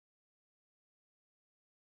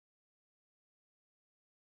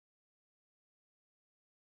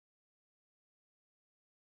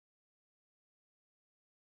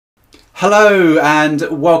Hello and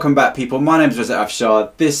welcome back, people. My name is Reza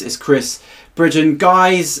Afshar. This is Chris Bridgen.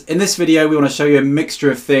 Guys, in this video we want to show you a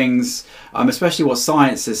mixture of things, especially what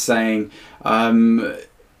science is saying.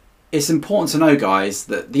 It's important to know, guys,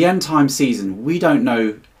 that the end time season, we don't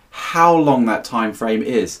know how long that time frame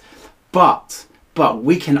is, but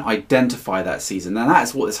we can identify that season, and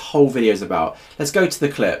that's what this whole video is about. Let's go to the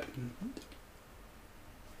clip.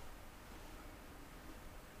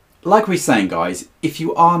 Like we're saying, guys, if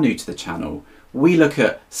you are new to the channel, we look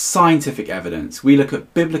at scientific evidence, we look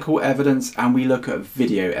at biblical evidence, and we look at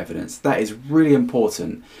video evidence. That is really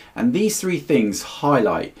important. And these three things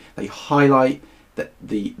highlight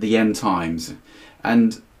the end times.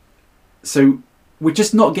 And so we're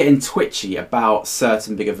just not getting twitchy about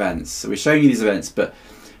certain big events. So we're showing you these events, but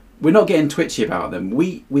we're not getting twitchy about them.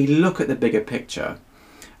 We look at the bigger picture.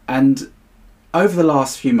 And over the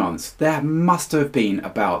last few months, there must have been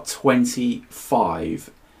about 25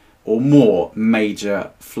 or more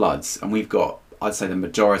major floods. And we've got, I'd say, the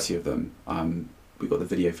majority of them. We've got the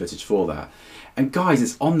video footage for that. And guys,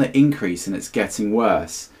 it's on the increase and it's getting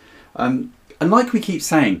worse. And like we keep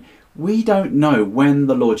saying, we don't know when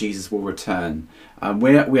the Lord Jesus will return.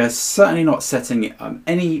 We are certainly not setting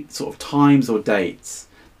any sort of times or dates.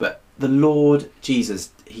 But the Lord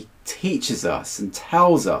Jesus, he teaches us and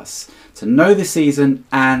tells us to know the season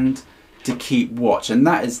and to keep watch. And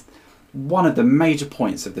that is one of the major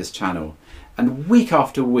points of this channel. And week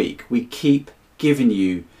after week, we keep giving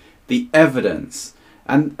you the evidence.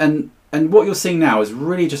 And what you're seeing now is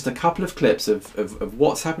really just a couple of clips of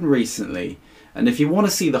what's happened recently. And if you want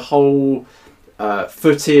to see the whole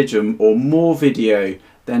footage or more video,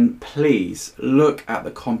 then please look at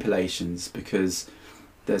the compilations, because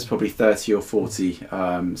there's probably 30 or 40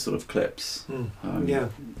 sort of clips. Yeah.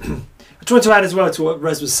 I tried to add as well to what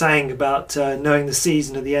Rez was saying about knowing the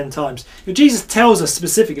season of the end times. Jesus tells us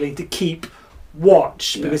specifically to keep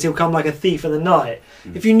watch, because he'll come like a thief in the night.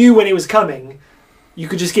 If you knew when he was coming, you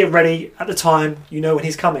could just get ready at the time you know when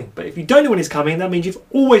he's coming. But if you don't know when he's coming, that means you've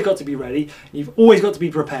always got to be ready, you've always got to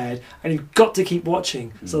be prepared, and you've got to keep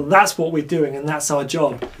watching. So that's what we're doing, and that's our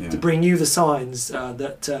job, to bring you the signs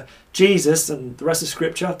that Jesus and the rest of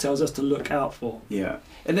Scripture tells us to look out for. Yeah,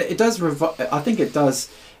 and it does. I think it does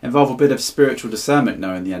involve a bit of spiritual discernment,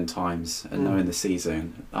 knowing the end times and knowing the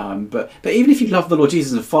season. But even if you love the Lord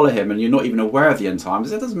Jesus and follow him, and you're not even aware of the end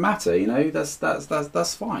times, it doesn't matter. You know, that's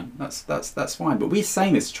fine. That's fine. But we're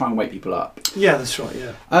saying this to try and wake people up. Yeah, that's right.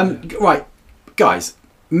 Yeah. Right, guys.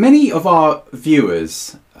 Many of our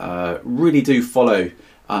viewers really do follow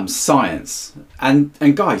science,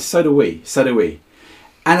 and guys, so do we.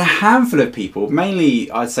 And a handful of people,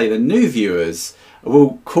 mainly I'd say the new viewers,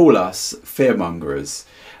 will call us fearmongers.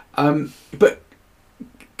 But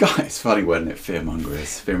guys, funny word, isn't it?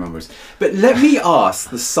 Fearmongers. But let me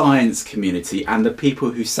ask the science community and the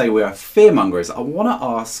people who say we are fearmongers. I want to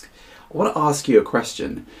ask you a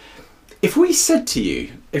question. If we said to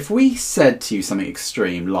you something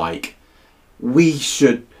extreme like, we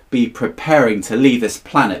should be preparing to leave this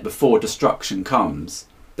planet before destruction comes,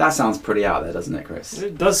 that sounds pretty out there, doesn't it, Chris?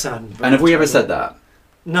 It does sound. And have we ever said that?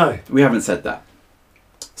 No. We haven't said that.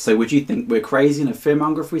 So would you think we're crazy and a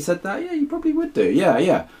fearmonger if we said that? Yeah, you probably would do.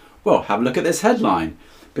 Yeah. Well, have a look at this headline.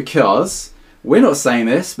 Because we're not saying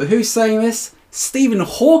this, but who's saying this? Stephen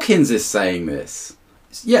Hawking is saying this.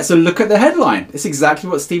 Yeah, so look at the headline. It's exactly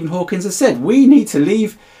what Stephen Hawking has said. We need to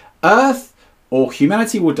leave Earth or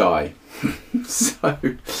humanity will die. So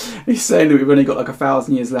he's saying that we've only got like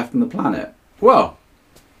 1,000 years left on the planet. Well,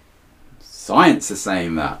 science is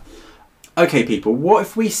saying that. Okay, people, what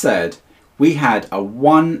if we said we had a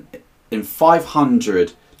 1 in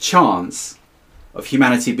 500 chance of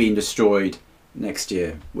humanity being destroyed next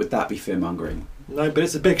year? Would that be fear-mongering? No, but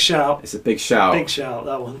it's a big shout. It's a big shout. Big shout,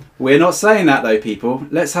 that one. We're not saying that though, people.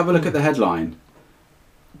 Let's have a look at the headline.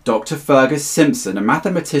 Dr. Fergus Simpson, a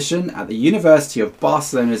mathematician at the University of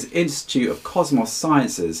Barcelona's Institute of Cosmos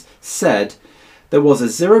Sciences, said there was a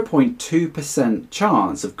 0.2%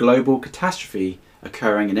 chance of global catastrophe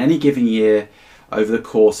occurring in any given year over the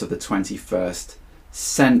course of the 21st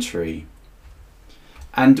century.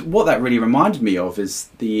 And what that really reminded me of is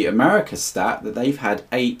the America stat that they've had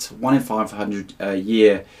 8 1 in 500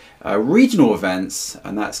 year regional events,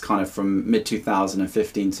 and that's kind of from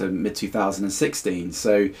mid-2015 to mid-2016.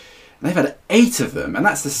 So they've had 8 of them, and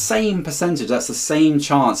that's the same percentage, that's the same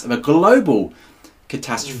chance of a global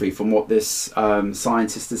catastrophe from what this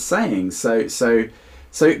scientist is saying. So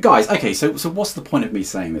guys, okay, so what's the point of me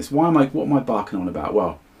saying this? What am I barking on about?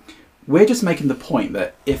 Well, we're just making the point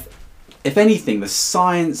that if anything, the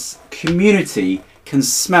science community can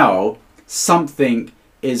smell something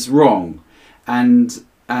is wrong, and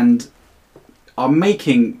are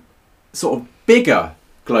making sort of bigger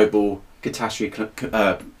global catastrophe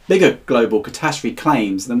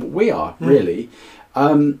claims than what we are, really.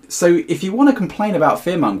 So if you want to complain about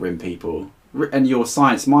fear-mongering people and you're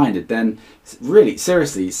science-minded, then really,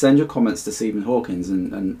 seriously, send your comments to Stephen Hawkins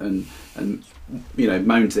and you know,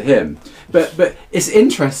 moan to him. But it's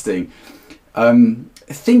interesting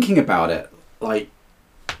thinking about it, like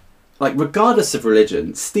regardless of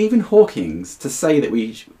religion, Stephen Hawking's to say that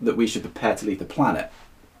we should prepare to leave the planet.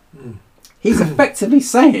 He's effectively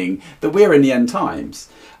saying that we're in the end times,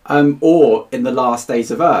 or in the last days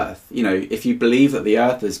of Earth. You know, if you believe that the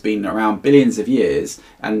Earth has been around billions of years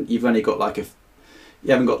and you've only got you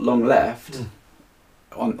haven't got long left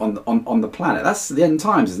on the planet, that's the end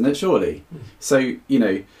times, isn't it? Surely. So you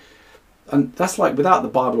know, and that's like without the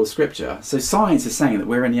Bible or Scripture. So science is saying that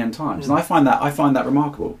we're in the end times, and I find that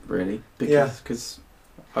remarkable, really, because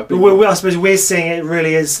I suppose we're seeing it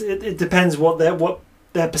really as it depends what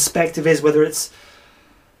their perspective is, whether it's,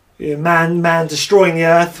 you know, man destroying the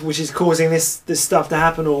earth, which is causing this stuff to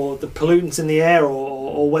happen, or the pollutants in the air,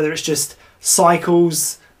 or whether it's just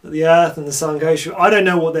cycles that the earth and the sun goes through. I don't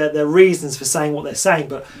know what their reasons for saying what they're saying,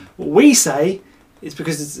 but what we say is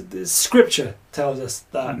because it's Scripture tells us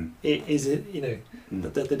that it is, you know,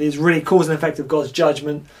 that it is really cause and effect of God's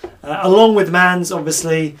judgment, along with man's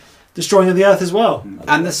obviously destroying of the earth as well,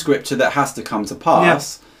 and the Scripture that has to come to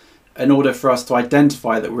pass. Yeah. In order for us to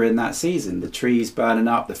identify that we're in that season, the trees burning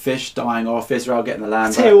up, the fish dying off, Israel getting the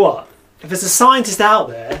land back. Tell you what, if there's a scientist out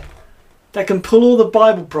there that can pull all the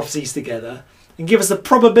Bible prophecies together and give us the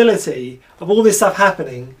probability of all this stuff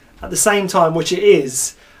happening at the same time, which it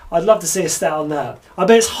is, I'd love to see a stat on that. I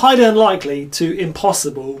bet it's highly unlikely to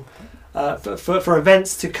impossible for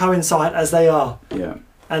events to coincide as they are. Yeah.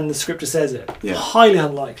 And the Scripture says it. Yeah. Highly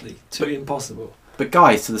unlikely to impossible. But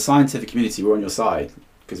guys, to the scientific community, we're on your side.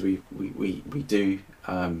 Because we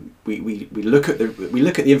look at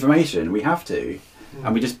the information, we have to,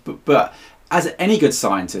 and we just but as any good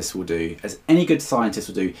scientist will do,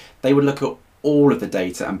 they would look at all of the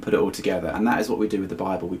data and put it all together, and that is what we do with the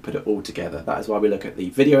Bible. We put it all together. That is why we look at the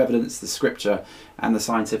video evidence, the Scripture, and the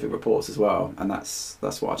scientific reports as well, and that's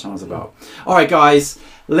what our channel's about. All right, guys,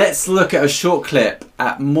 let's look at a short clip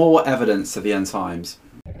at more evidence of the end times.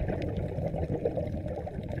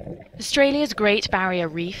 Australia's Great Barrier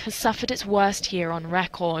Reef has suffered its worst year on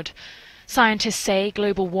record. Scientists say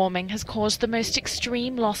global warming has caused the most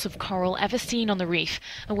extreme loss of coral ever seen on the reef,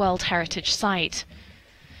 a World Heritage Site.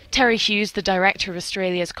 Terry Hughes, the director of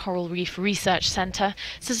Australia's Coral Reef Research Centre,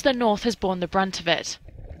 says the North has borne the brunt of it.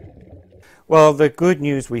 Well, the good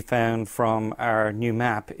news we found from our new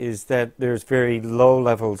map is that there's very low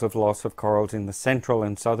levels of loss of corals in the central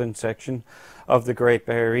and southern section of the Great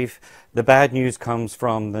Barrier Reef. The bad news comes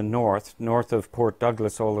from the north of Port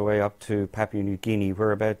Douglas all the way up to Papua New Guinea,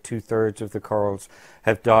 where about 2/3 of the corals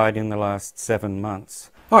have died in the last 7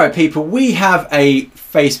 months. All right, people, we have a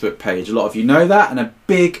Facebook page. A lot of you know that, and a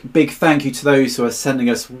big thank you to those who are sending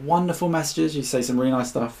us wonderful messages. You say some really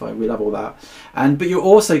nice stuff. We love all that. But you're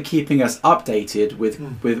also keeping us updated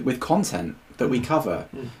with content that we cover.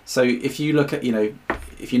 So if you look at,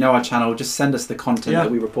 if you know our channel, just send us the content that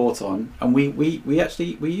we report on, and we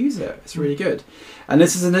use it. It's really good. And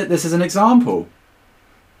this is an example.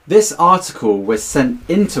 This article was sent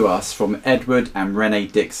in to us from Edward and Renee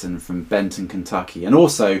Dixon from Benton, Kentucky, and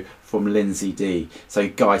also from Lindsay D. So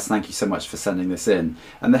guys, thank you so much for sending this in.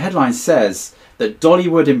 And the headline says that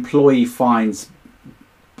Dollywood employee finds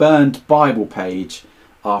burned Bible page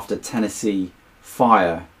after Tennessee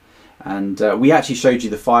fire. And we actually showed you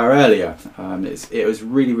the fire earlier. It was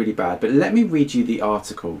really bad. But let me read you the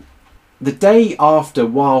article. The day after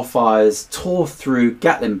wildfires tore through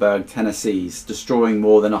Gatlinburg, Tennessee, destroying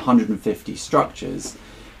more than 150 structures,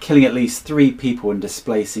 killing at least 3 people and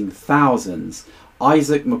displacing thousands,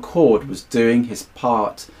 Isaac McCord was doing his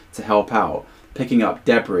part to help out, picking up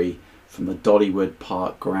debris from the Dollywood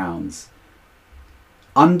Park grounds.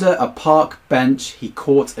 Under a park bench, he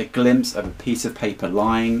caught a glimpse of a piece of paper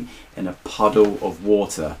lying in a puddle of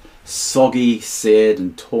water, soggy, seared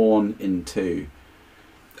and torn in two.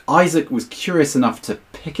 Isaac was curious enough to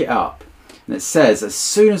pick it up, and it says, as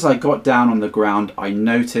soon as I got down on the ground, I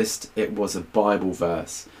noticed it was a Bible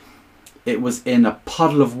verse. It was in a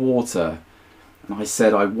puddle of water, and I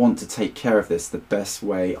said, I want to take care of this the best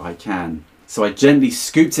way I can. So I gently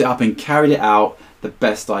scooped it up and carried it out the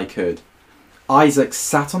best I could. Isaac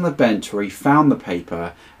sat on the bench where he found the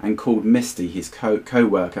paper and called Misty, his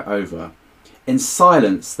co-worker, over. In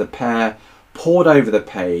silence, the pair pored over the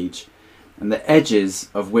page, and the edges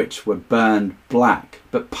of which were burned black,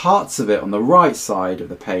 but parts of it on the right side of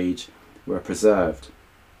the page were preserved.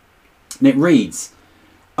 And it reads,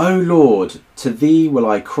 O Lord, to thee will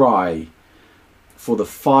I cry, for the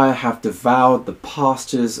fire hath devoured the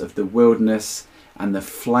pastures of the wilderness, and the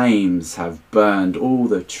flames have burned all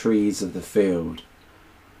the trees of the field.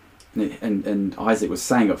 And Isaac was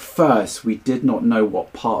saying, at first we did not know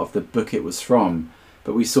what part of the book it was from,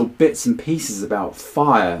 but we saw bits and pieces about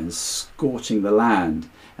fire and scorching the land,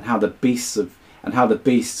 and how the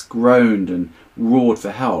beasts groaned and roared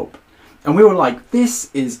for help. And we were like,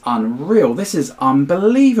 this is unreal, this is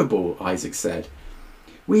unbelievable, Isaac said.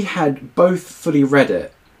 We had both fully read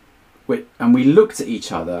it, and we looked at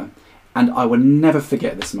each other, and I will never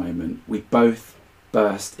forget this moment. We both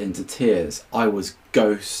burst into tears. I was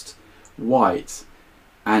ghost white,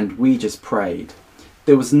 and we just prayed.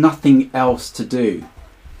 There was nothing else to do.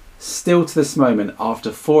 Still to this moment,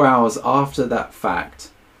 after 4 hours after that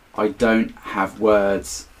fact, I don't have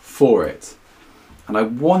words for it. And I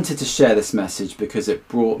wanted to share this message because it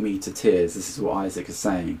brought me to tears. This is what Isaac is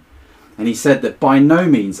saying. And he said that by no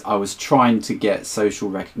means I was trying to get social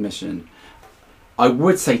recognition. I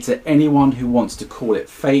would say to anyone who wants to call it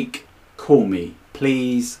fake, call me.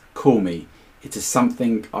 Please call me. It is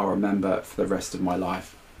something I'll remember for the rest of my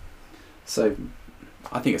life. So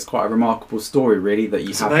I think it's quite a remarkable story, really, that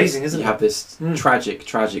you have this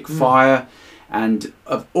tragic fire. And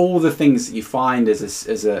of all the things that you find as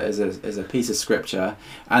a piece of scripture,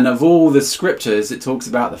 and of all the scriptures, it talks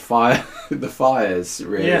about the fire, the fires,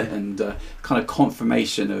 really, and kind of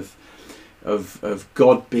confirmation of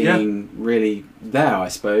God being really there, I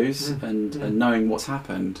suppose, and knowing what's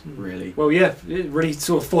happened, really. Well, yeah, it really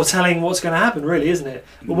sort of foretelling what's going to happen, really, isn't it?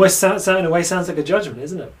 Almost in a way sounds like a judgment,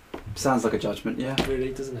 isn't it? Sounds like a judgment, yeah.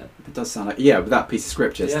 Really, doesn't it? It does sound like, with that piece of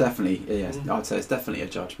scripture, it's definitely, I'd say it's definitely a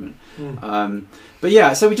judgment. But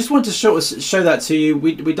yeah, so we just wanted to show that to you.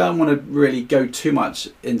 We don't want to really go too much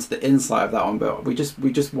into the insight of that one, but we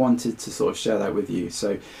just wanted to sort of share that with you.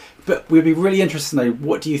 So, but we'd be really interested to know,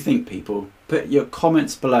 what do you think, people? Put your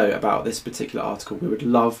comments below about this particular article. We would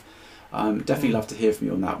love, definitely love to hear from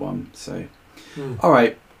you on that one. So, all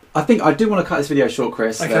right. I think I do want to cut this video short,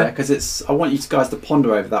 Chris, because I want you guys to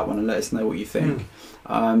ponder over that one and let us know what you think.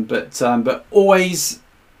 But always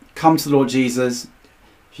come to the Lord Jesus.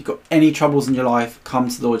 If you've got any troubles in your life, come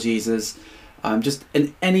to the Lord Jesus. Just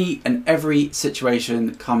in any and every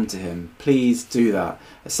situation, come to Him. Please do that.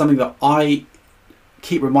 It's something that I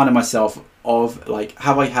keep reminding myself of. Like,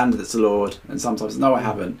 have I handed it to the Lord? And sometimes, no, I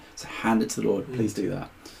haven't. So hand it to the Lord. Please do that.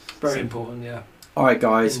 Very important, yeah. All right,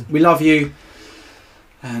 guys. We love you.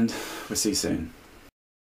 And we'll see you soon.